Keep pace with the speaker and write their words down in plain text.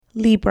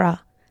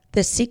Libra,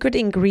 the secret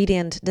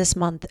ingredient this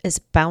month is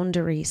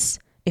boundaries.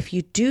 If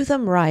you do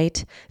them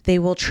right, they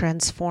will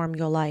transform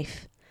your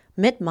life.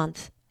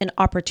 Mid-month, an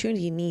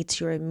opportunity needs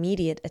your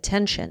immediate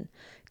attention.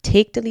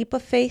 Take the leap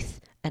of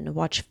faith and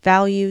watch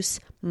values,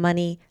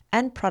 money,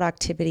 and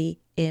productivity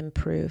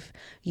improve.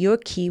 Your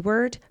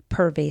keyword,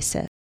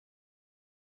 pervasive.